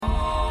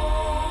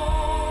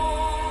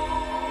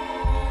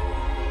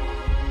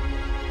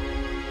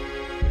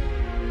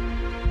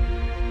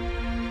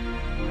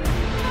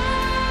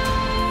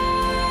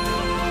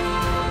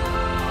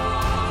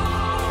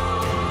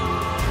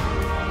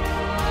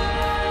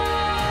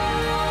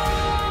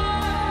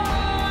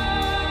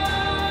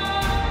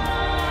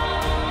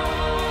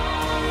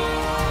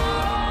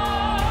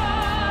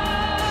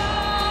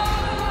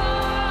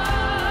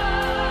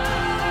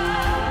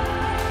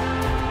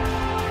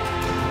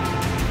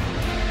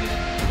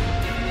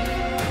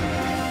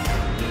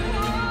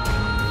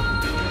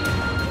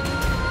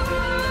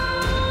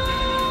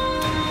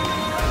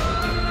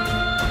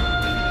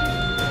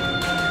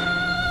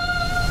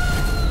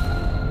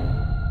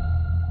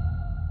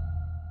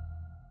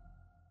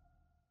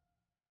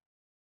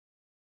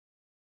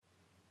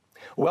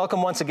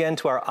Welcome once again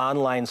to our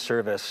online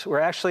service. We're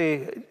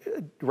actually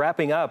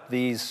wrapping up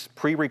these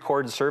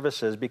pre-recorded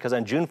services because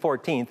on June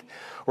 14th,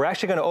 we're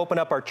actually going to open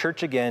up our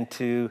church again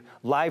to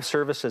live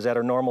services at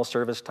our normal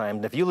service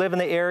time. If you live in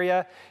the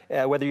area,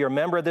 whether you're a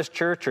member of this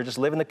church or just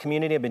live in the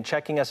community and been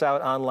checking us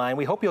out online,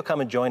 we hope you'll come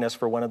and join us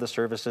for one of the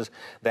services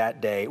that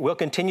day. We'll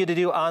continue to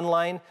do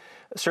online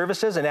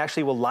services, and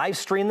actually we'll live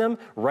stream them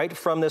right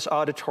from this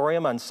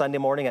auditorium on Sunday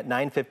morning at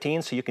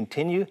 9:15, so you can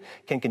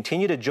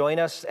continue to join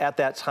us at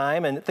that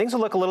time. And things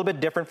will look a little bit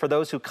different for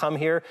those who come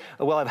here.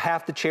 We'll have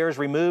half the chairs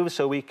removed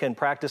so we can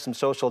practice some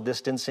social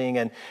distancing,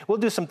 and we'll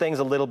do some things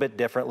a little bit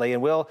differently,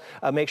 and we'll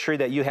make sure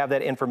that you have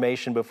that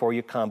information before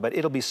you come. But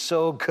it'll be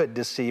so good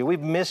to see you.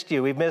 We've missed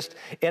you. We've missed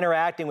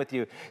interacting with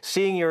you,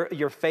 seeing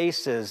your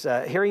faces,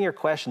 hearing your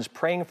questions,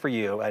 praying for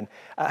you, and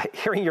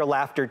hearing your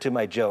laughter to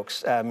my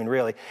jokes. I mean,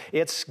 really,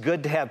 it's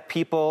good to have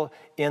people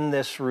in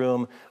this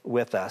room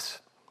with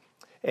us.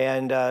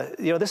 And,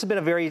 this has been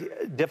a very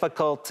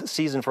difficult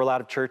season for a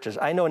lot of churches.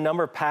 I know a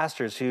number of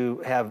pastors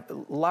who have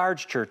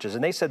large churches,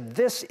 and they said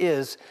this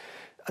is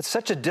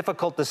such a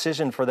difficult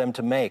decision for them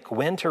to make,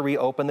 when to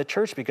reopen the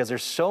church, because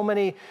there's so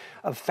many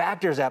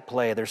factors at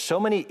play. There's so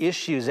many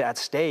issues at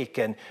stake,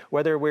 and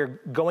whether we're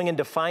going in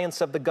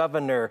defiance of the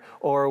governor,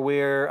 or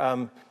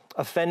we're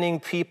offending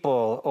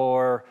people,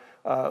 or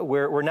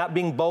we're not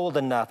being bold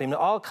enough. I mean,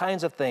 all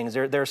kinds of things.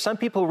 There are some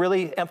people who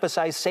really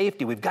emphasize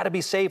safety. We've got to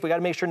be safe. We've got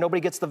to make sure nobody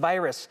gets the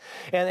virus.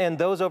 And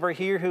those over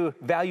here who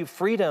value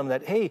freedom,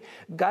 that, hey,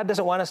 God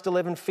doesn't want us to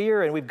live in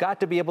fear, and we've got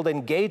to be able to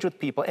engage with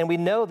people. And we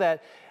know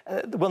that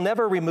we'll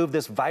never remove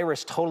this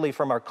virus totally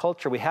from our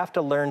culture. We have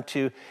to learn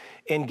to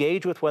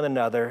engage with one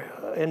another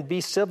and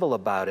be civil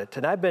about it.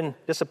 And I've been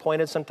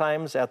disappointed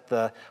sometimes at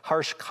the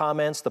harsh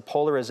comments, the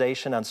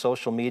polarization on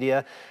social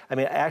media. I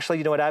mean, actually,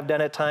 you know what I've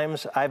done at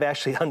times? I've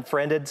actually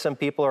unfriended some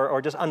people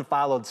or just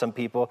unfollowed some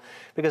people,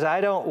 because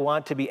I don't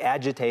want to be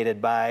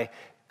agitated by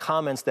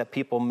comments that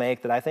people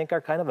make that I think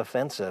are kind of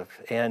offensive.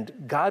 And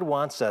God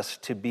wants us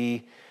to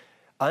be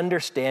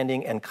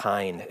understanding and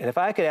kind. And if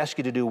I could ask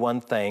you to do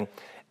one thing,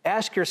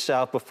 ask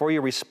yourself before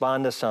you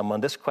respond to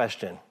someone this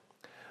question: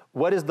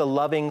 what is the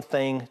loving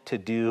thing to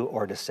do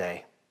or to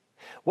say?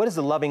 What is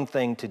the loving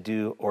thing to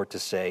do or to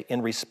say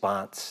in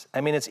response?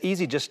 I mean, it's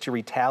easy just to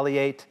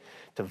retaliate,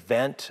 to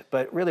vent,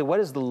 but really, what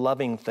is the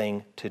loving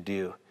thing to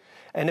do?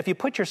 And if you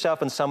put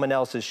yourself in someone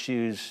else's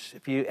shoes,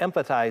 if you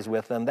empathize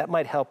with them, that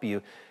might help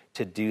you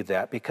to do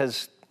that,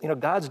 because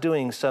God's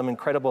doing some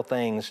incredible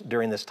things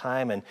during this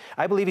time, and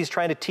I believe he's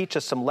trying to teach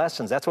us some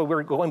lessons. That's why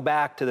we're going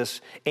back to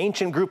this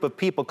ancient group of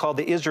people called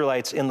the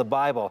Israelites in the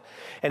Bible,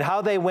 and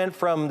how they went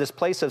from this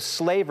place of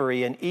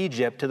slavery in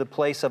Egypt to the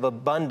place of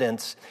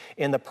abundance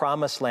in the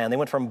Promised Land. They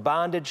went from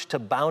bondage to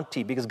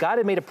bounty, because God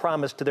had made a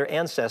promise to their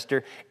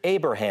ancestor,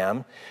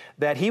 Abraham,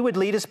 that he would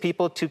lead his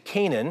people to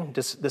Canaan,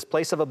 this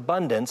place of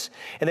abundance,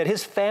 and that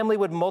his family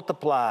would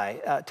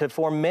multiply to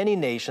form many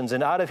nations,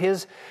 and out of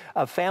his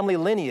family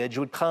lineage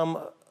would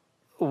come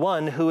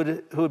one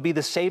who would be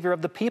the savior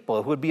of the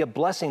people, who would be a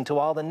blessing to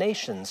all the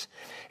nations.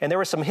 And there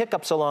were some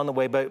hiccups along the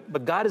way,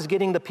 but God is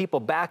getting the people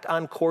back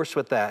on course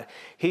with that.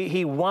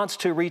 He wants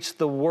to reach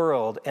the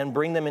world and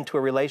bring them into a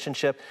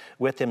relationship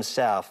with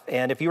himself.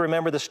 And if you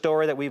remember the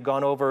story that we've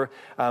gone over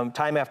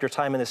time after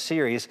time in this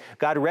series,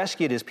 God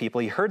rescued his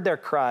people. He heard their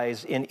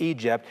cries in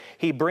Egypt.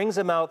 He brings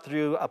them out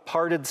through a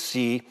parted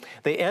sea.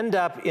 They end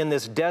up in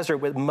this desert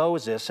with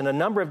Moses, and a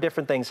number of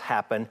different things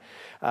happen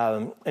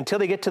until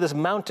they get to this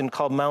mountain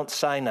called Mount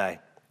Sinai.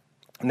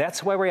 And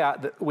that's where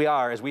we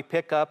are as we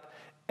pick up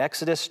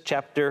Exodus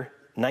chapter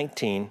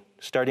 19,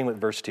 starting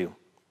with verse 2.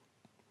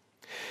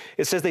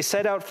 It says, they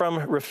set out from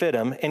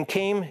Rephidim and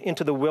came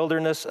into the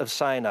wilderness of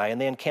Sinai,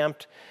 and they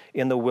encamped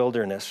in the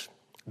wilderness.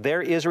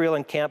 There Israel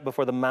encamped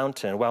before the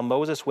mountain, while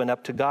Moses went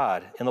up to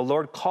God. And the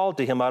Lord called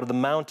to him out of the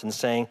mountain,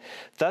 saying,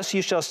 thus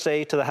you shall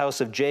say to the house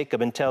of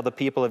Jacob and tell the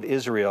people of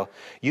Israel,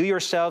 you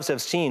yourselves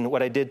have seen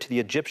what I did to the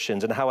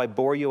Egyptians, and how I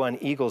bore you on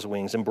eagle's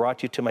wings and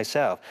brought you to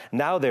myself.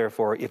 Now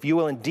therefore, if you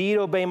will indeed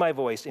obey my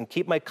voice and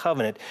keep my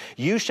covenant,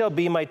 you shall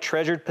be my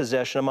treasured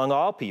possession among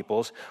all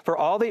peoples, for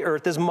all the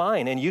earth is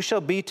mine, and you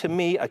shall be to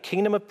me a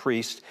kingdom of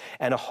priests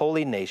and a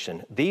holy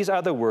nation. These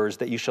are the words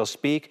that you shall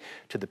speak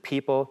to the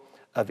people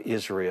of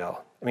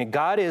Israel. I mean,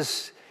 God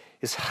is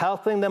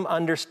helping them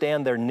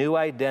understand their new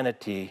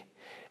identity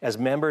as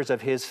members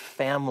of his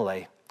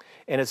family.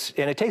 And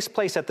it takes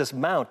place at this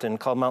mountain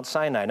called Mount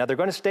Sinai. Now, they're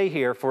going to stay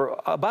here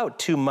for about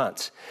 2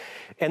 months.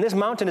 And this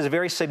mountain is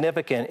very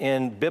significant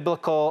in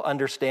biblical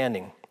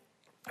understanding,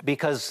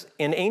 because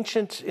in the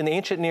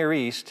ancient Near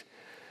East,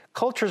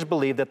 cultures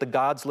believed that the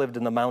gods lived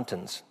in the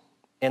mountains.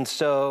 And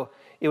so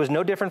it was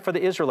no different for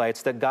the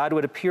Israelites that God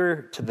would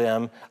appear to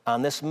them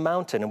on this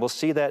mountain. And we'll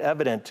see that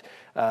evident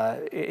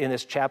in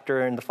this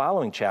chapter and the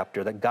following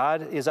chapter, that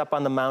God is up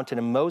on the mountain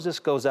and Moses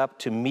goes up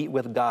to meet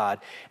with God,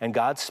 and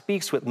God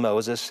speaks with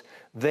Moses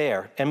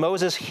there. And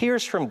Moses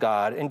hears from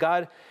God, and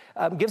God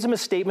gives him a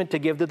statement to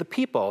give to the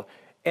people.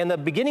 And the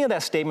beginning of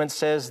that statement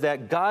says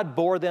that God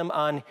bore them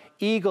on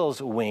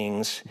eagle's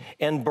wings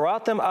and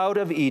brought them out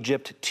of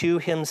Egypt to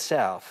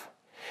himself.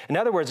 In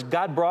other words,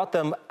 God brought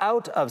them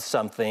out of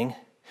something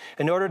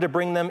in order to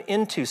bring them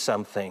into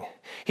something.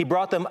 He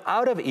brought them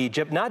out of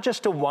Egypt, not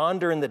just to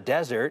wander in the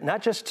desert,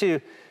 not just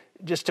to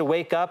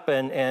wake up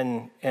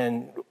and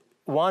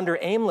wander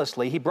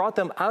aimlessly. He brought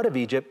them out of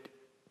Egypt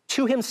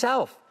to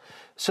himself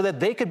so that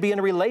they could be in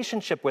a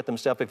relationship with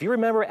himself. If you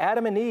remember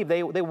Adam and Eve,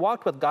 they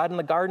walked with God in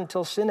the garden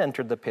until sin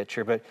entered the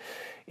picture. But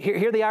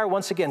here they are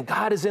once again.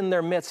 God is in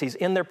their midst. He's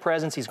in their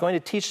presence. He's going to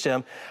teach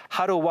them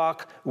how to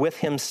walk with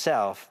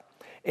himself.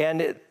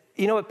 And it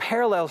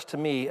parallels to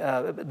me,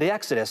 the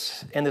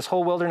Exodus and this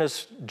whole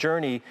wilderness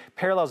journey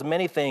parallels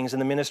many things in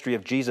the ministry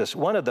of Jesus.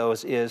 One of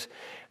those is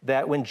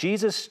that when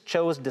Jesus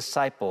chose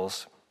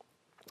disciples,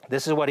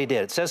 this is what he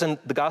did. It says in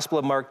the Gospel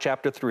of Mark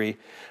chapter 3,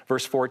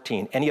 verse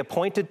 14, "And he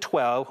appointed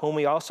 12, whom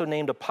he also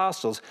named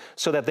apostles,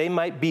 so that they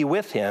might be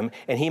with him,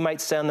 and he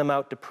might send them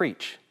out to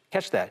preach."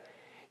 Catch that.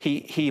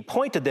 He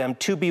appointed them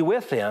to be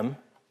with him,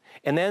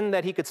 and then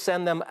that he could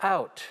send them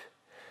out.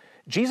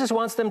 Jesus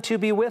wants them to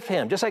be with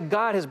him, just like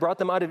God has brought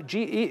them out of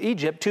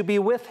Egypt to be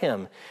with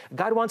him.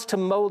 God wants to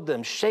mold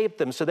them, shape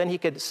them, so then he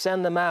could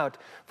send them out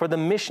for the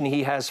mission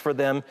he has for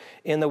them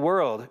in the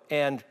world.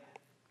 And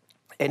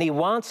he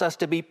wants us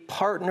to be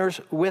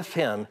partners with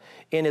him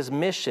in his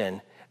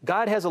mission.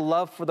 God has a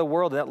love for the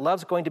world, and that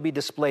love's going to be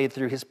displayed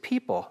through his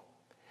people.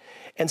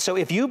 And so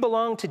if you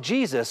belong to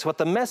Jesus, what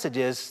the message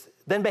is,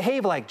 then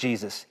behave like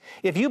Jesus.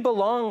 If you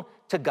belong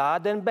to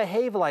God, then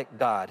behave like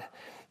God.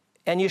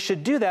 And you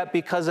should do that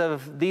because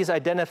of these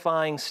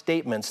identifying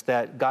statements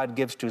that God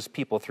gives to his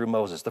people through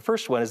Moses. The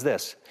first one is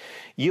this: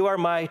 "You are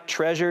my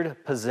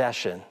treasured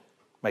possession."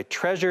 My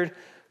treasured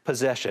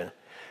possession.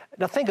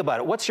 Now think about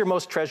it. What's your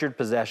most treasured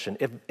possession?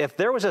 If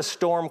there was a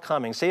storm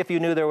coming, say if you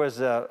knew there was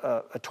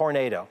a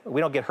tornado.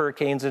 We don't get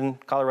hurricanes in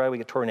Colorado, we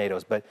get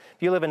tornadoes. But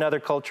if you live in another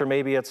culture,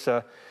 maybe it's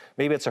a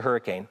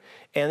hurricane.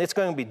 And it's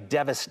going to be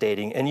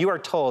devastating. And you are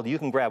told you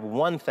can grab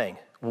one thing,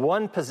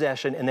 one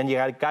possession, and then you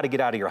got to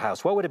get out of your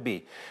house. What would it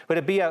be? Would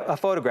it be a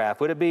photograph?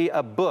 Would it be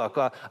a book,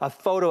 a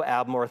photo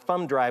album, or a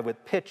thumb drive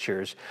with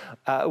pictures?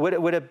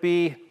 Would it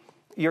be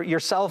your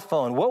cell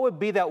phone? What would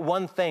be that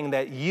one thing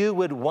that you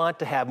would want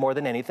to have more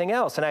than anything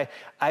else? And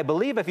I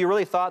believe if you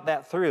really thought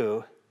that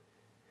through,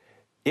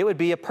 it would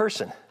be a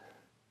person.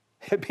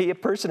 It would be a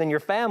person in your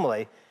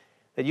family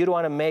that you'd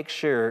want to make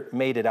sure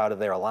made it out of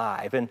there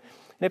alive. And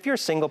if you're a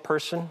single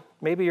person,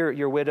 maybe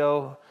you're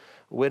widower,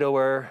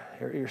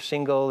 or you're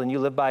single and you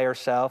live by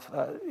yourself,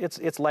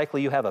 it's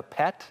likely you have a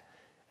pet.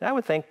 And I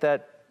would think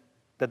that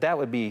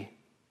would be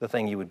the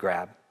thing you would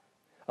grab.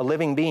 A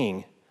living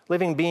being.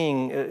 Living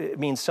being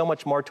means so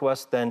much more to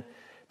us than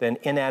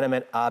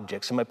inanimate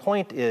objects. And my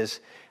point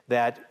is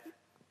that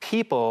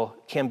people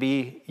can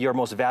be your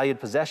most valued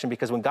possession,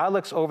 because when God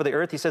looks over the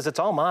earth, he says, it's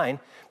all mine.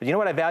 But you know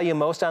what I value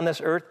most on this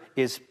earth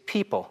is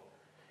people.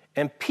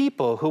 And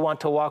people who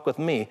want to walk with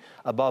me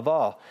above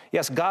all.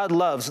 Yes, God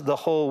loves the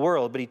whole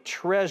world, but he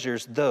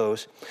treasures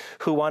those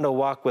who want to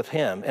walk with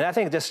him. And I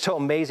think it's just so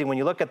amazing when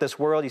you look at this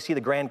world, you see the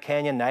Grand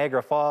Canyon,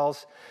 Niagara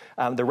Falls,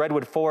 the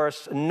Redwood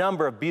Forest, a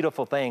number of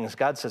beautiful things.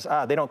 God says,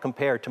 they don't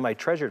compare to my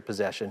treasured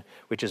possession,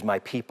 which is my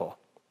people.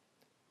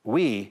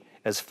 We,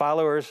 as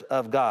followers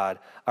of God,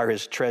 are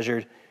his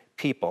treasured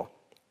people.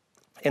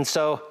 And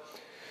so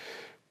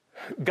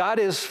God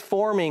is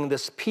forming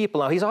this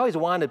people. Now, he's always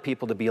wanted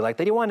people to be like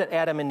that. He wanted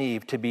Adam and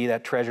Eve to be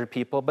that treasured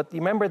people. But you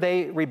remember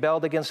they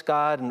rebelled against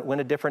God and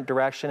went a different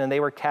direction, and they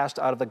were cast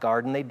out of the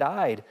garden. They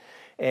died.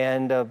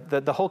 And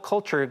the whole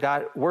culture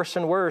got worse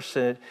and worse,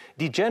 and it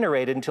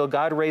degenerated until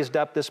God raised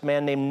up this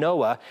man named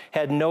Noah,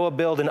 had Noah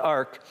build an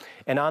ark.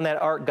 And on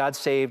that ark, God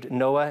saved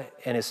Noah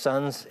and his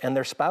sons and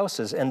their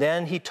spouses. And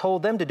then he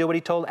told them to do what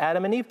he told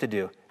Adam and Eve to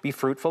do: be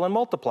fruitful and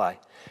multiply.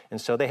 And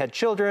so they had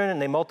children,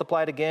 and they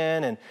multiplied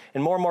again,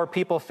 and more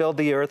people filled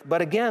the earth.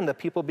 But again, the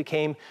people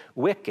became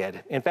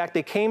wicked. In fact,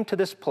 they came to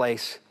this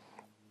place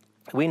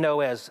we know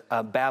as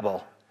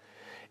Babel.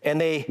 And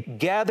they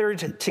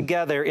gathered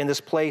together in this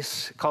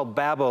place called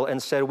Babel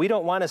and said, we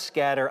don't want to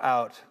scatter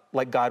out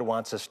like God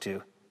wants us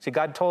to. See,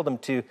 God told them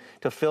to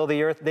fill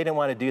the earth. They didn't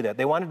want to do that.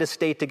 They wanted to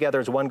stay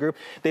together as one group.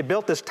 They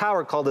built this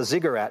tower called a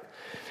ziggurat.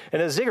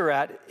 And a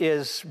ziggurat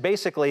is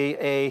basically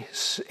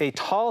a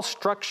tall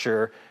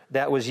structure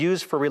that was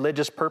used for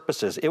religious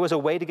purposes. It was a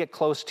way to get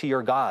close to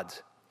your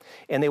gods.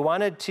 And they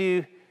wanted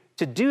to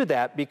do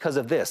that because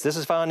of this. This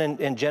is found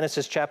in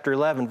Genesis chapter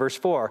 11, verse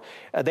 4.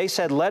 They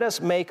said, let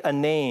us make a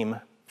name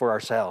for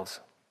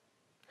ourselves.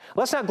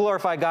 Let's not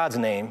glorify God's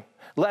name.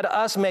 Let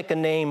us make a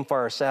name for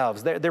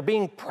ourselves. They're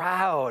being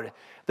proud,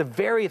 the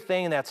very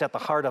thing that's at the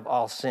heart of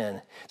all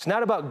sin. It's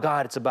not about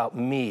God, it's about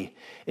me.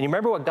 And you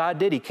remember what God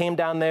did? He came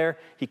down there,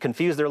 he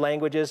confused their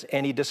languages,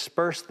 and he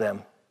dispersed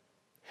them.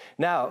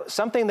 Now,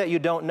 something that you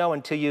don't know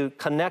until you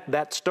connect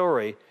that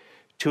story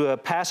to a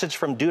passage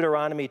from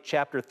Deuteronomy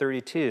chapter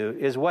 32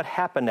 is what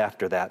happened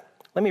after that.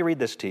 Let me read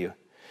this to you.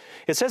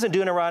 It says in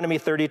Deuteronomy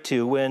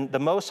 32, when the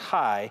Most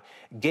High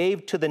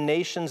gave to the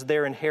nations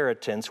their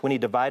inheritance, when he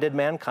divided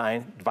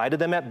mankind, divided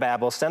them at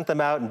Babel, sent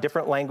them out in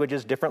different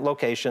languages, different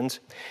locations,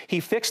 he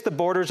fixed the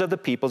borders of the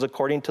peoples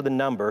according to the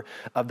number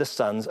of the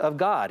sons of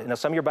God. Now,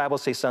 some of your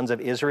Bibles say sons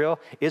of Israel.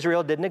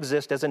 Israel didn't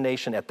exist as a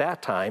nation at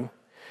that time.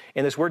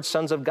 And this word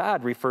sons of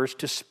God refers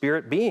to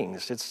spirit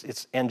beings.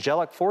 It's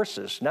angelic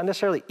forces, not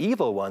necessarily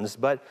evil ones,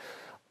 but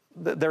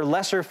they're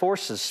lesser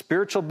forces,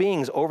 spiritual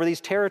beings over these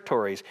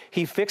territories.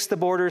 He fixed the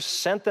borders,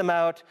 sent them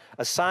out,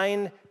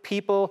 assigned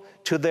people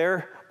to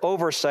their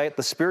oversight,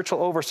 the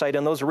spiritual oversight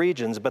in those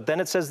regions. But then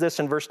it says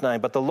this in verse 9,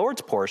 but the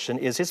Lord's portion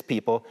is his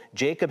people,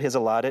 Jacob his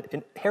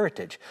allotted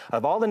heritage.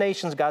 Of all the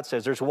nations, God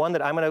says, there's one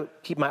that I'm going to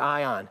keep my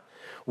eye on,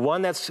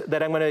 one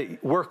that I'm going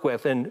to work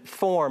with and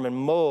form and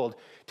mold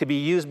to be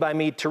used by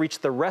me to reach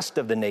the rest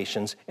of the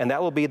nations, and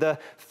that will be the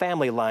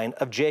family line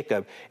of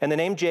Jacob. And the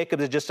name Jacob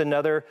is just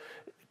another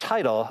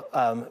title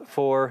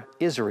for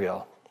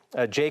Israel.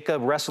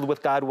 Jacob wrestled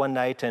with God one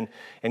night, and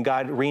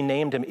God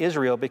renamed him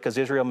Israel because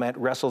Israel meant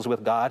wrestles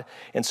with God.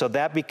 And so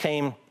that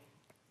became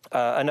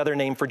another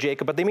name for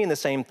Jacob, but they mean the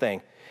same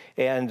thing.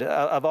 And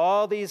of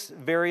all these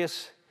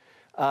various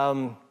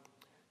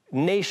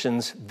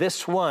nations,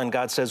 this one,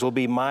 God says, will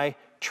be my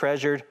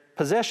treasured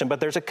possession. But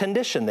there's a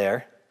condition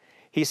there.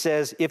 He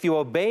says, if you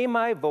obey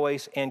my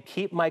voice and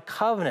keep my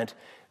covenant,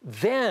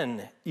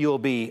 then you'll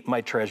be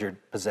my treasured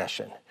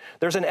possession.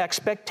 There's an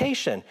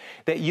expectation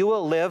that you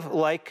will live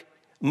like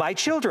my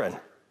children.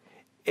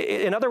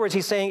 In other words,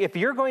 he's saying, if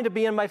you're going to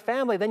be in my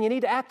family, then you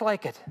need to act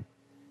like it.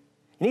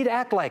 You need to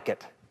act like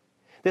it.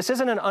 This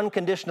isn't an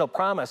unconditional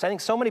promise. I think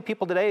so many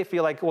people today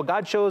feel like, well,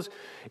 God chose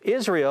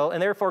Israel,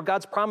 and therefore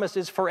God's promise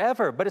is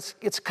forever. But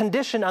it's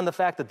conditioned on the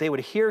fact that they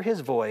would hear his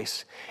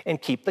voice and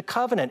keep the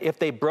covenant. If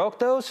they broke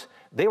those,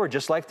 they were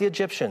just like the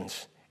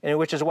Egyptians. And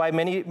which is why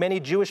many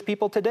Jewish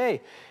people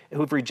today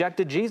who've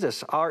rejected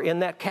Jesus are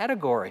in that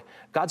category.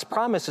 God's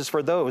promise is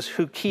for those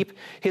who keep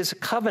his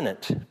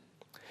covenant.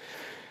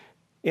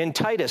 In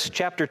Titus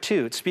chapter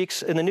 2, it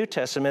speaks in the New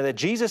Testament that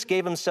Jesus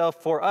gave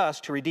himself for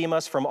us to redeem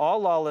us from all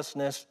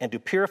lawlessness and to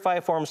purify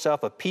for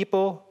himself a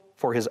people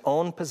for his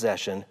own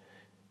possession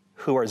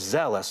who are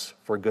zealous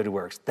for good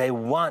works. They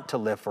want to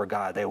live for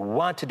God. They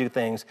want to do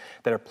things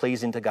that are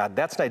pleasing to God.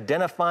 That's an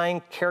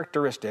identifying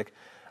characteristic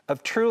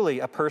of truly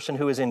a person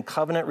who is in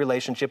covenant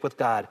relationship with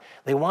God.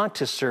 They want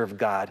to serve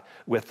God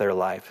with their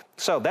life.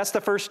 So that's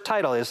the first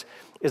title, is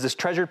this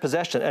treasured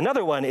possession.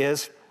 Another one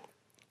is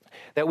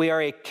that we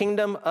are a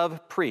kingdom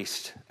of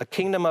priests, a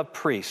kingdom of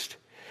priests.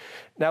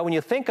 Now, when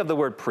you think of the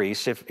word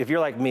priest, if you're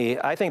like me,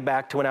 I think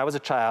back to when I was a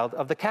child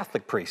of the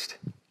Catholic priest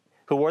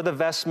who wore the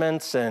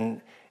vestments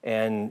and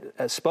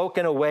spoke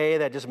in a way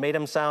that just made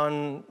him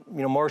sound,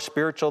 more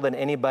spiritual than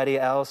anybody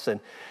else. And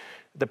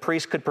the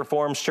priest could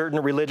perform certain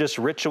religious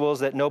rituals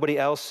that nobody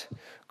else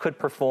could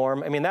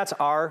perform. I mean, that's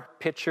our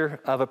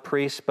picture of a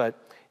priest,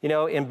 but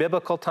in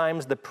biblical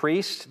times, the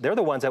priests, they're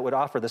the ones that would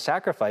offer the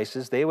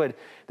sacrifices. They would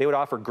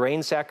offer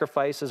grain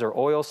sacrifices or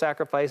oil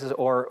sacrifices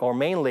or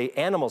mainly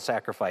animal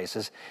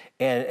sacrifices.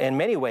 And in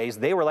many ways,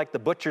 they were like the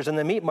butchers in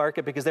the meat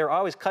market because they were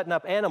always cutting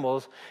up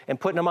animals and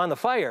putting them on the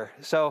fire.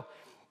 So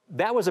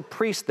that was a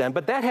priest then,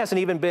 but that hasn't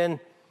even been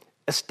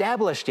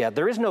established yet.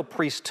 There is no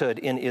priesthood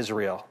in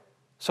Israel.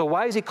 So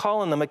why is he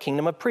calling them a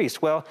kingdom of priests?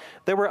 Well,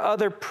 there were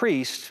other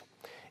priests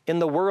in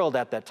the world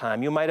at that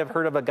time. You might have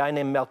heard of a guy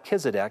named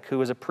Melchizedek, who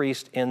was a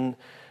priest in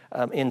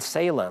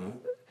Salem.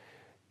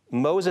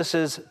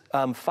 Moses'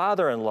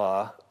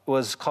 father-in-law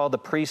was called the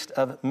priest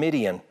of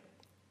Midian.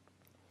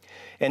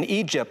 And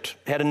Egypt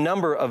had a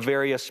number of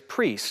various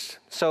priests.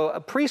 So a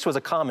priest was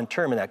a common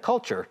term in that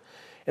culture.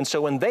 And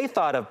so when they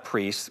thought of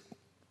priests,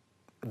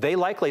 they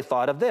likely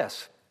thought of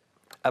this.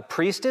 A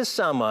priest is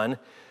someone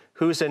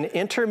who's an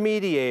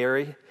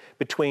intermediary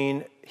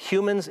between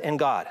humans and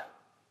God.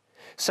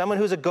 Someone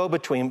who's a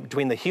go-between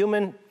between the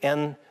human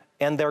and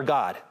their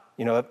God,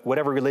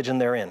 whatever religion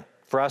they're in.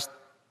 For us,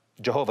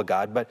 Jehovah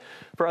God, but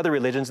for other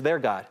religions, their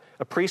God.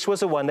 A priest was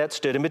the one that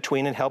stood in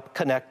between and helped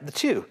connect the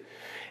two.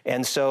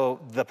 And so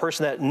the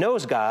person that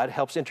knows God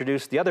helps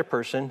introduce the other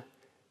person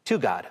to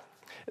God.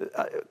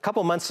 A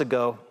couple months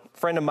ago, a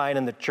friend of mine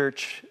in the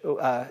church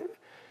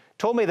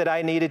told me that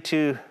I needed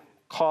to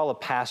call a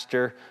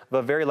pastor of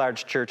a very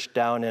large church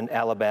down in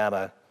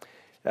Alabama.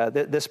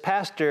 This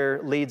pastor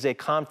leads a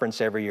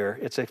conference every year.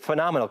 It's a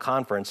phenomenal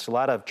conference. A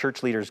lot of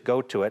church leaders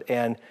go to it,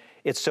 and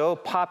it's so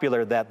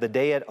popular that the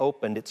day it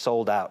opened, it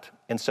sold out.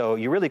 And so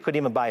you really couldn't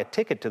even buy a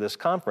ticket to this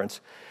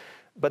conference.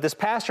 But this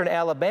pastor in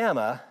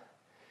Alabama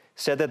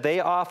said that they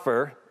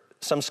offer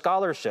some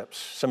scholarships,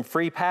 some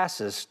free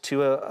passes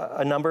to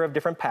a number of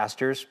different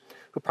pastors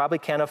who probably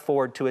can't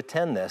afford to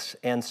attend this.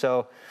 And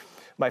so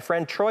my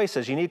friend Troy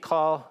says, you need to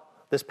call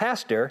this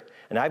pastor,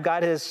 and I've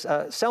got his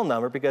cell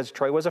number because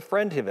Troy was a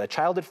friend of him, a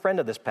childhood friend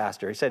of this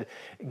pastor. He said,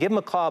 give him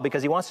a call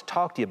because he wants to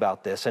talk to you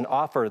about this and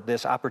offer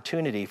this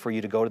opportunity for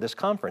you to go to this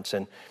conference.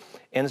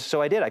 And so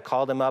I did. I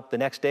called him up the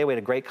next day. We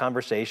had a great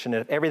conversation.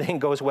 And if everything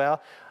goes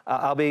well,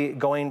 I'll be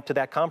going to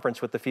that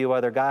conference with a few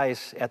other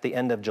guys at the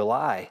end of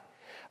July.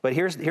 But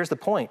here's the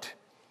point.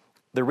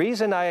 The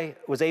reason I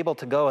was able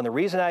to go and the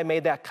reason I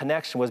made that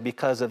connection was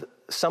because of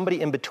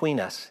somebody in between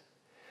us.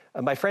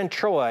 My friend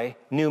Troy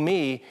knew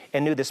me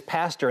and knew this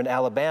pastor in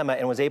Alabama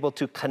and was able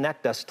to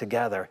connect us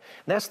together.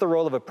 And that's the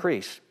role of a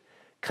priest,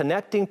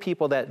 connecting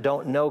people that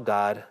don't know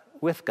God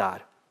with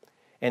God.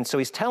 And so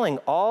he's telling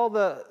all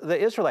the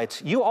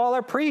Israelites, you all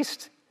are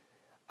priests.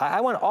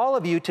 I want all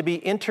of you to be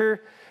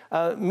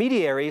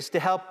intermediaries to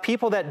help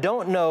people that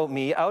don't know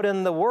me out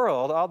in the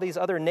world, all these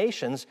other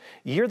nations.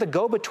 You're the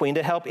go-between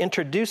to help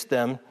introduce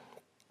them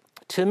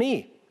to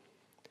me.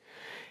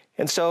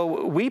 And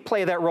so we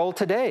play that role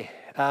today.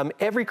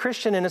 Every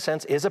Christian, in a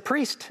sense, is a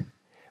priest.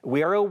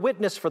 We are a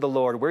witness for the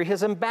Lord. We're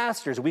his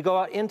ambassadors. We go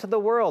out into the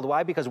world.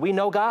 Why? Because we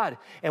know God,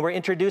 and we're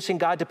introducing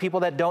God to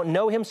people that don't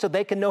know him so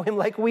they can know him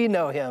like we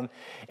know him.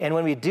 And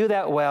when we do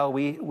that well,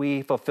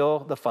 we fulfill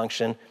the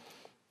function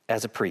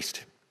as a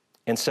priest.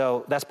 And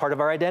so that's part of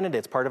our identity.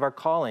 It's part of our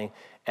calling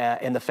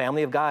in the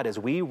family of God as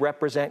we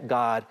represent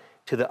God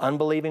to the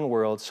unbelieving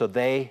world so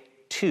they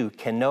too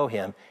can know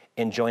him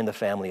and join the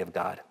family of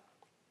God.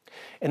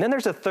 And then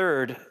there's a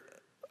third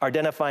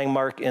identifying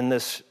mark in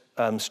this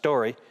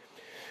story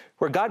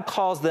where God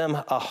calls them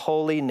a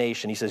holy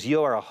nation. He says,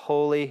 you are a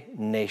holy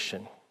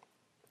nation.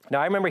 Now,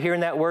 I remember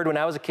hearing that word when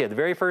I was a kid. The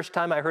very first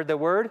time I heard the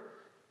word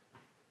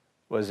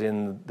was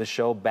in the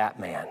show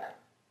Batman,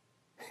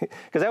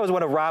 because that was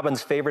one of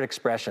Robin's favorite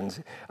expressions.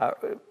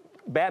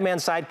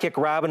 Batman's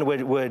sidekick Robin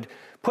would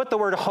put the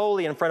word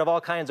holy in front of all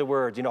kinds of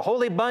words. You know,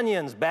 holy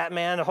bunions,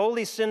 Batman,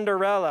 holy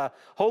Cinderella,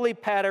 holy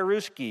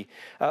Paderewski.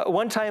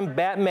 One time,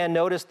 Batman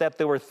noticed that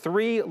there were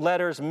 3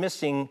 letters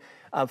missing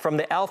from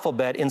the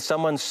alphabet in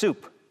someone's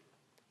soup.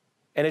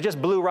 And it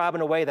just blew Robin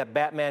away that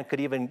Batman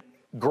could even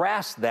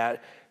grasp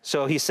that.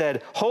 So he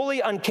said, holy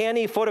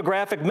uncanny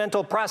photographic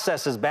mental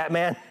processes,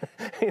 Batman.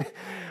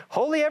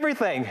 Holy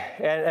everything.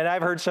 And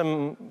I've heard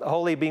some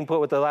holy being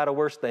put with a lot of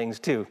worse things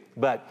too.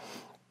 But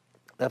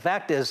the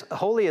fact is,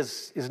 holy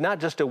is not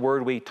just a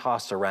word we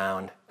toss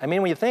around. I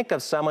mean, when you think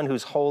of someone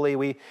who's holy,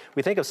 we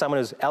think of someone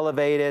who's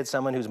elevated,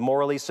 someone who's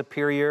morally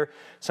superior,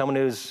 someone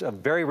who's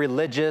very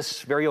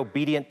religious, very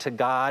obedient to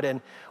God.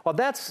 And while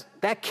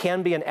that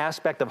can be an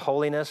aspect of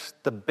holiness,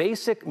 the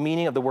basic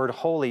meaning of the word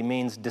holy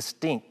means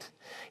distinct.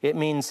 It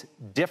means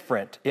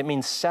different. It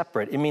means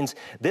separate. It means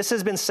this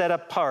has been set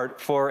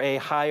apart for a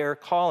higher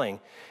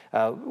calling.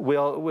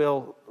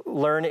 We'll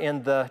learn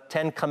in the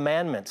 10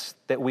 Commandments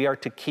that we are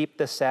to keep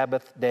the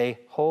Sabbath day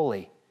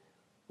holy.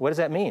 What does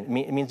that mean?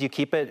 It means you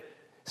keep it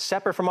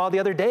separate from all the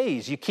other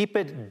days. You keep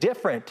it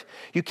different.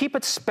 You keep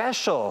it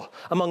special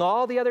among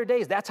all the other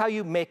days. That's how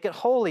you make it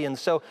holy. And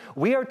so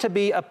we are to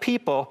be a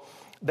people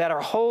that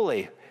are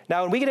holy.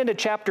 Now, when we get into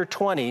chapter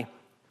 20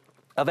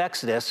 of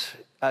Exodus,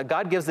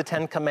 God gives the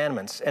 10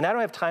 Commandments. And I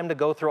don't have time to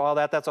go through all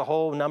that. That's a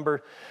whole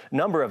number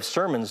of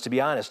sermons, to be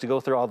honest, to go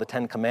through all the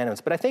 10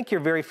 Commandments. But I think you're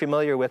very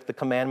familiar with the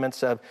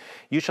commandments of,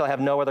 you shall have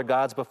no other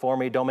gods before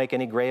me, don't make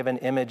any graven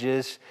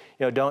images,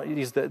 don't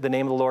use the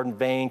name of the Lord in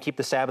vain, keep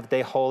the Sabbath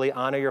day holy,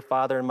 honor your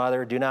father and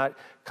mother, do not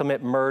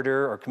commit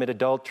murder or commit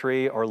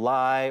adultery or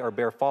lie or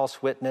bear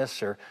false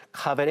witness or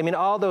covet. I mean,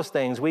 all those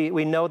things,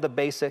 we know the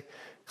basic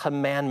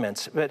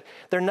commandments, but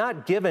they're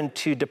not given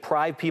to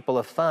deprive people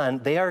of fun.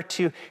 They are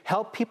to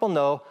help people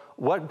know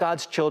what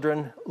God's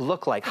children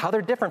look like, how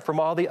they're different from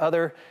all the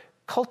other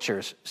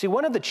cultures. See,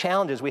 one of the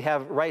challenges we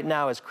have right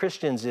now as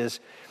Christians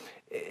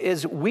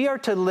is we are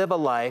to live a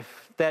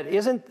life that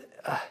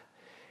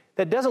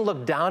that doesn't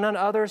look down on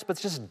others, but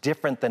it's just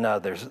different than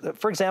others.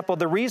 For example,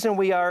 the reason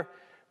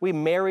we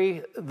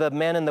marry the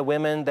men and the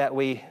women that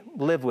we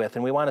live with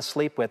and we want to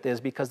sleep with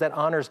is because that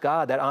honors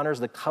God. That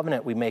honors the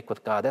covenant we make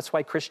with God. That's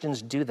why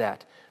Christians do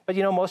that. But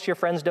most of your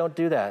friends don't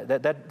do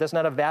that. That's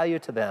not a value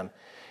to them.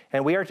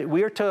 And we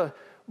are to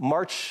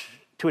march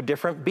to a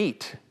different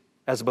beat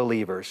as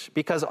believers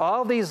because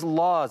all these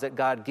laws that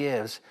God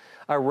gives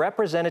are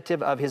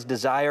representative of his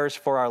desires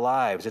for our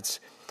lives.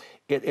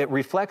 It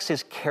reflects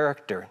his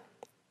character.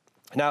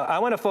 Now, I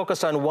want to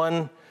focus on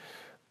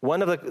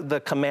one of the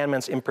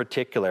commandments in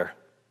particular.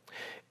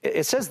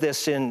 It says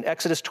this in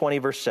Exodus 20,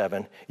 verse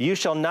 7, you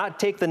shall not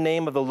take the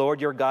name of the Lord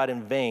your God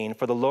in vain,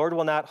 for the Lord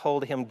will not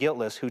hold him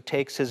guiltless who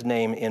takes his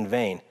name in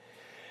vain.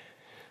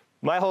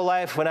 My whole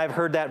life, when I've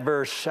heard that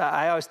verse,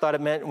 I always thought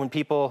it meant when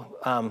people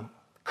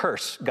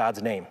curse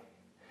God's name.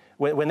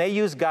 When they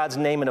use God's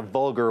name in a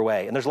vulgar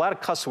way, and there's a lot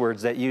of cuss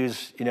words that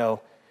use,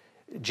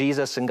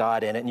 Jesus and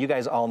God in it, and you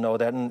guys all know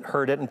that and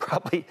heard it and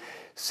probably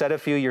said a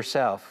few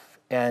yourself.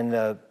 And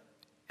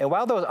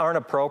while those aren't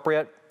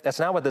appropriate, that's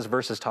not what this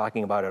verse is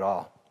talking about at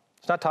all.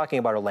 It's not talking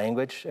about our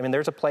language. I mean,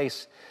 there's a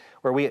place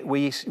where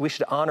we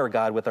should honor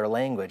God with our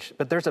language,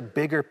 but there's a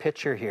bigger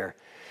picture here.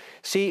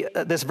 See,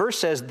 this verse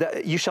says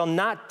that you shall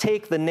not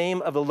take the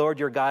name of the Lord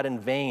your God in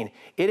vain.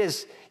 It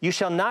is, you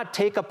shall not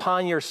take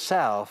upon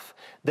yourself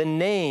the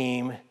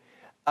name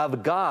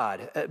of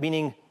God,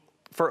 meaning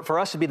for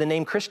us to be the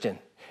name Christian.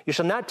 You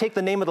shall not take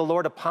the name of the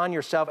Lord upon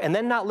yourself and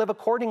then not live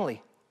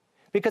accordingly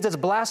because it's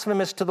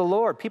blasphemous to the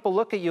Lord. People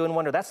look at you and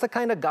wonder, that's the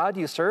kind of God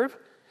you serve?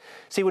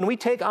 See, when we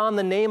take on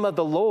the name of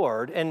the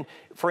Lord, and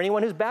for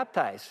anyone who's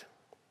baptized,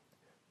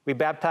 We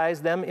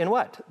baptize them in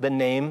what? The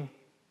name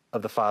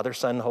of the Father,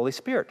 Son, and Holy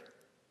Spirit.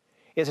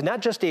 It's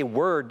not just a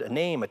word, a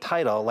name, a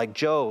title, like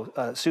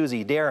Joe,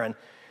 Susie, Darren.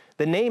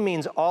 The name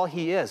means all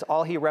he is,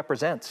 all he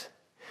represents.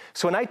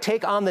 So when I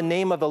take on the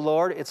name of the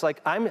Lord, it's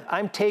like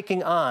I'm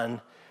taking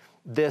on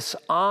this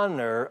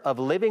honor of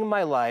living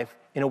my life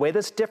in a way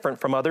that's different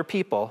from other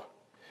people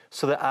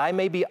so that I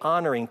may be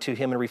honoring to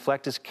him and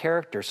reflect his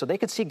character so they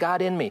could see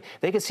God in me.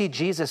 They could see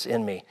Jesus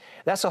in me.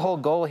 That's the whole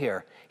goal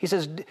here. He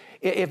says,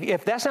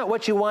 if that's not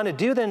what you want to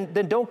do,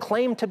 then don't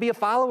claim to be a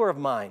follower of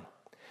mine.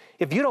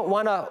 If you don't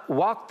want to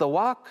walk the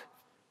walk,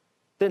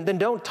 then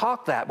don't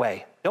talk that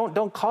way.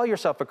 Don't call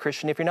yourself a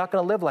Christian if you're not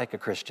going to live like a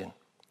Christian.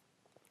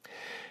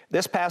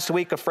 This past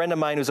week, a friend of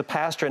mine who's a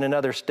pastor in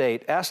another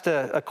state asked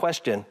a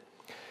question.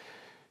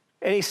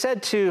 And he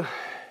said to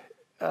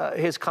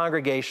his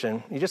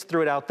congregation, he just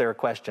threw it out there, a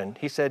question.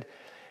 He said,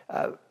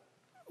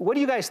 what do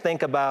you guys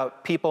think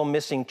about people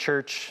missing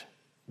church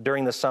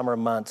during the summer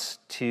months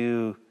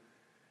to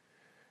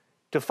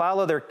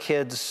follow their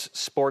kids'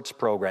 sports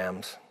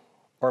programs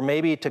or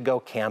maybe to go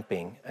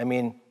camping? I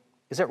mean,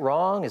 is it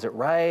wrong? Is it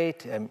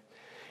right?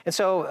 And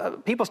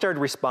so people started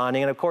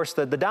responding. And of course,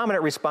 the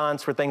dominant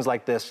response for things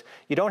like this,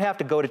 you don't have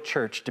to go to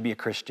church to be a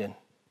Christian.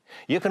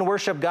 You can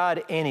worship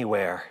God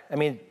anywhere. I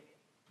mean,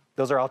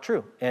 those are all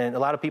true. And a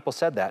lot of people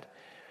said that.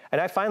 And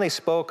I finally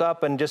spoke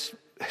up and just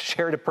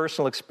shared a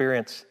personal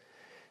experience.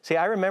 See,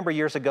 I remember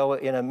years ago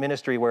in a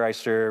ministry where I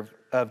served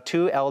of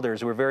two elders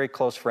who were very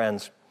close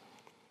friends.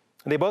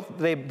 They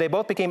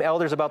both became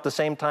elders about the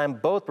same time.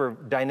 Both were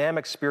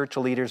dynamic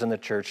spiritual leaders in the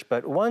church.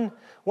 But one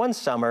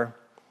summer,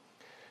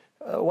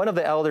 one of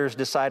the elders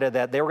decided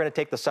that they were going to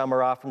take the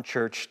summer off from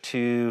church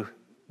to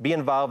be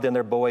involved in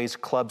their boys'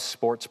 club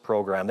sports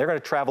program. They're going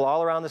to travel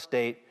all around the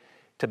state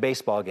to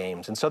baseball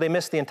games. And so they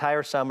missed the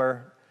entire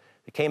summer.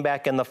 They came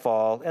back in the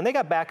fall, and they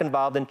got back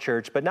involved in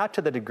church, but not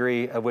to the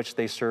degree of which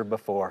they served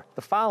before.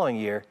 The following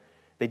year,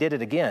 they did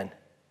it again,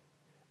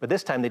 but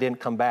this time they didn't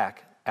come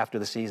back after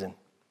the season.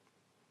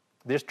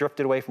 They just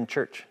drifted away from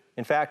church.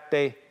 In fact,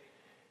 they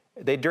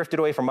drifted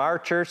away from our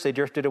church. They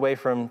drifted away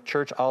from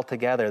church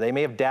altogether. They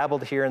may have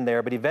dabbled here and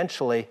there, but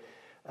eventually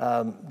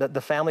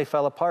the family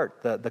fell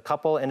apart. The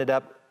couple ended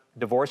up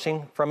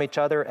divorcing from each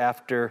other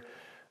after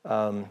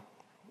an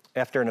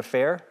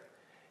affair.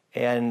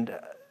 And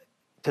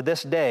to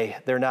this day,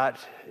 they're not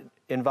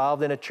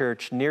involved in a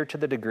church near to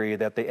the degree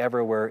that they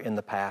ever were in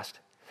the past.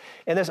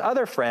 And this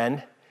other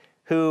friend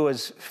who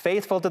was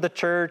faithful to the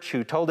church,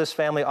 who told his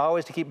family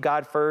always to keep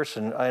God first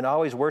and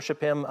always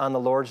worship him on the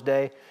Lord's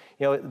day,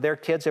 you know, their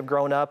kids have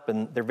grown up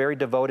and they're very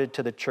devoted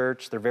to the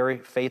church. They're very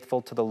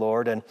faithful to the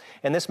Lord. And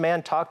this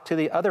man talked to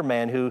the other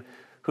man who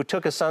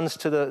took his sons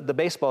to the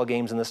baseball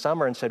games in the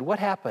summer and said, what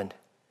happened?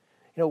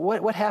 You know,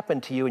 what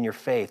happened to you in your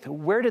faith?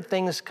 Where did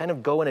things kind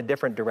of go in a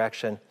different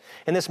direction?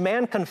 And this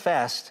man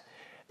confessed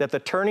that the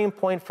turning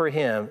point for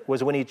him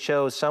was when he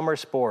chose summer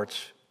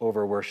sports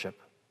over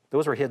worship.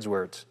 Those were his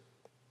words.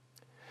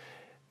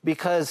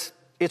 Because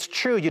it's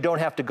true, you don't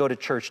have to go to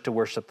church to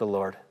worship the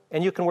Lord.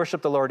 And you can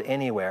worship the Lord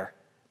anywhere.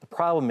 The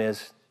problem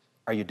is,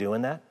 are you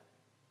doing that?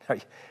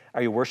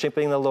 Are you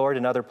worshiping the Lord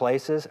in other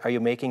places? Are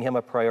you making him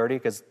a priority?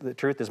 Because the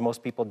truth is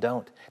most people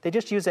don't. They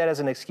just use that as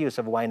an excuse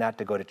of why not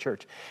to go to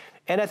church.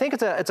 And I think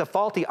it's a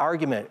faulty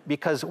argument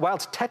because while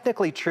it's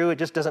technically true, it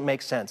just doesn't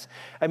make sense.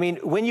 I mean,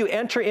 when you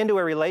enter into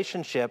a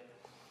relationship,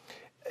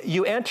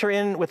 you enter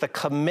in with a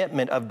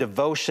commitment of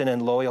devotion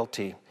and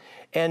loyalty.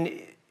 And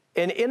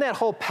in that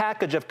whole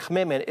package of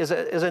commitment is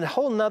a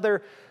whole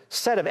nother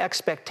set of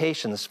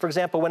expectations. For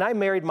example, when I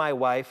married my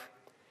wife,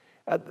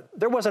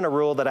 there wasn't a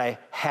rule that I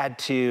had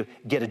to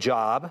get a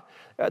job.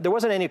 There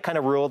wasn't any kind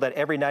of rule that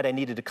every night I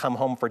needed to come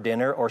home for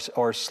dinner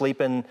or sleep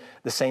in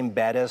the same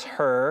bed as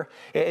her.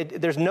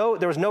 There was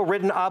no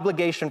written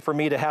obligation for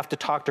me to have to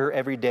talk to her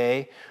every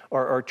day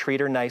or treat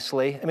her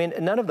nicely. I mean,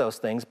 none of those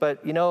things.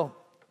 But, you know,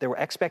 there were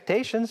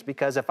expectations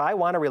because if I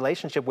want a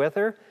relationship with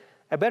her,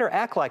 I better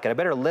act like it. I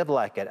better live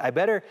like it. I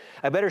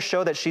better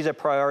show that she's a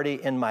priority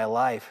in my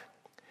life.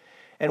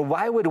 And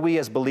why would we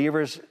as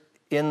believers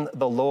in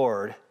the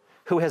Lord,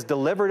 who has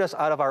delivered us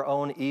out of our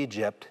own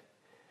Egypt,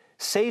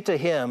 say to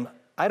him,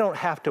 I don't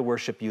have to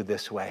worship you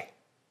this way?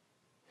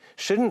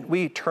 Shouldn't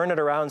we turn it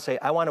around and say,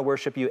 I want to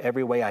worship you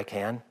every way I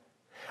can?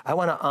 I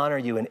want to honor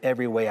you in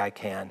every way I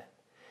can.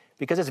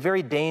 Because it's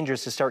very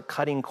dangerous to start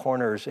cutting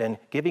corners and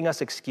giving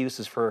us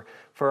excuses for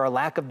our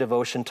lack of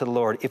devotion to the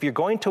Lord. If you're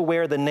going to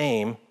wear the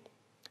name,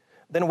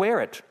 then wear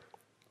it.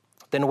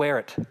 Then wear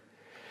it.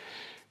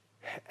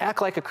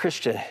 Act like a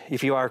Christian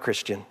if you are a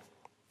Christian.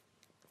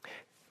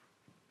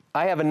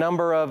 I have a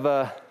number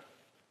of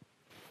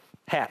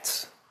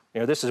hats. You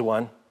know, this is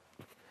one.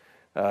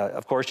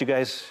 Of course, you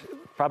guys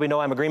probably know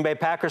I'm a Green Bay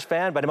Packers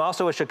fan, but I'm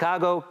also a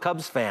Chicago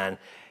Cubs fan.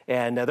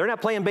 And they're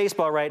not playing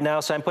baseball right now,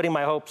 so I'm putting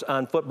my hopes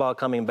on football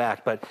coming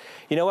back. But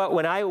you know what?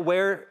 When I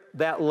wear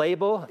that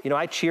label, you know,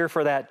 I cheer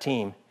for that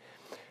team.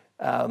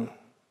 You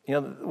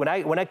know, when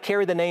I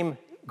carry the name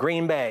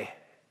Green Bay,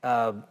 you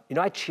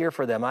know, I cheer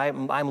for them.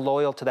 I'm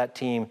loyal to that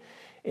team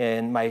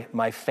in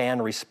my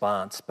fan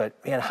response.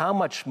 But man, how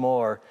much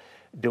more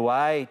do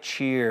I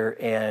cheer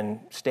and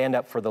stand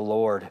up for the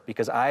Lord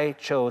because I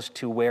chose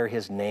to wear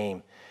his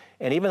name?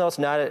 And even though it's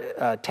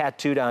not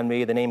tattooed on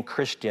me, the name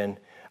Christian,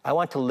 I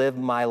want to live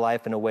my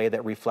life in a way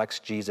that reflects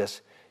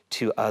Jesus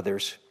to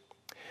others.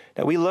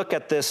 Now, we look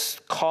at this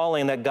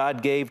calling that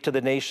God gave to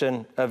the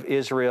nation of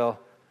Israel,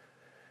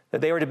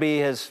 that they were to be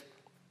his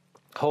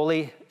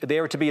holy,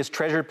 they were to be his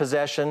treasured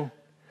possession,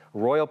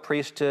 royal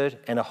priesthood,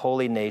 and a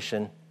holy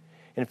nation,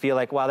 and feel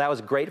like, wow, that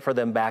was great for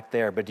them back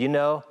there. But do you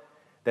know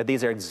that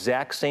these are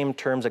exact same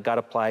terms that God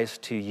applies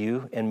to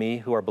you and me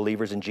who are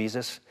believers in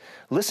Jesus?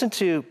 Listen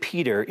to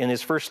Peter in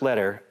his first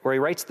letter, where he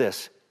writes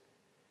this: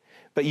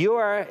 "But you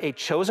are a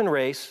chosen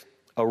race,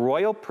 a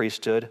royal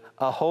priesthood,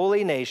 a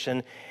holy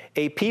nation,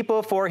 a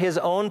people for his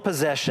own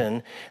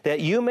possession, that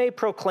you may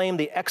proclaim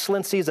the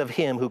excellencies of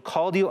him who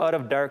called you out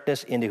of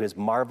darkness into his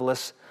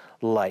marvelous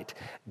light."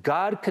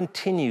 God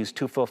continues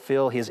to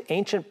fulfill his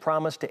ancient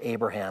promise to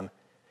Abraham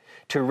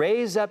to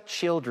raise up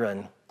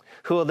children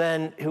who will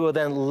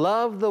then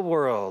love the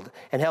world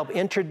and help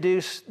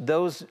introduce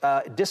those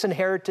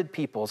disinherited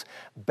peoples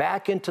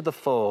back into the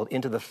fold,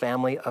 into the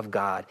family of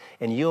God.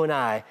 And you and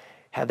I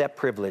have that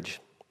privilege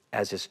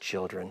as his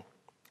children.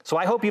 So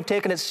I hope you've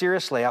taken it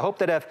seriously. I hope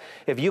that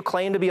if you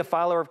claim to be a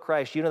follower of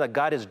Christ, you know that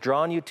God has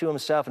drawn you to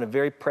himself in a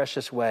very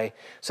precious way,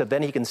 so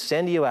then he can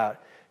send you out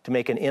to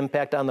make an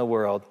impact on the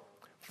world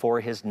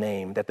for his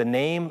name, that the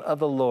name of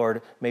the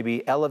Lord may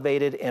be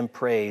elevated and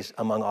praised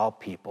among all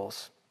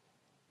peoples.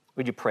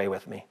 Would you pray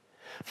with me?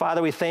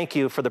 Father, we thank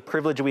you for the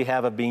privilege we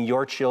have of being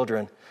your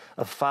children,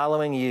 of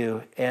following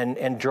you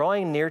and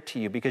drawing near to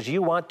you because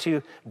you want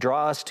to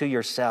draw us to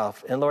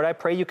yourself. And Lord, I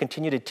pray you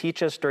continue to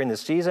teach us during the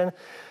season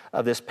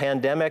of this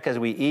pandemic as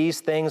we ease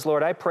things.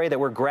 Lord, I pray that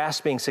we're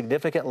grasping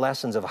significant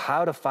lessons of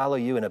how to follow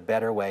you in a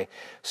better way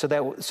so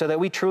that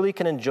we truly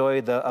can enjoy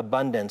the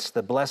abundance,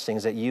 the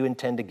blessings that you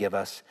intend to give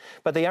us.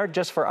 But they aren't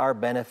just for our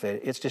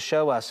benefit. It's to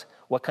show us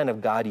what kind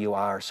of God you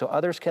are so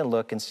others can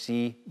look and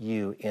see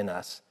you in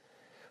us.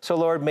 So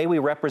Lord, may we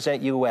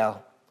represent you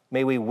well.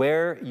 May we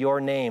wear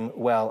your name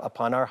well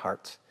upon our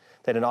hearts,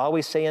 that in all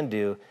we say and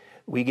do,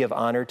 we give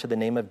honor to the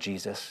name of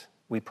Jesus.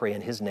 We pray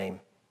in his name.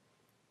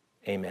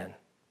 Amen.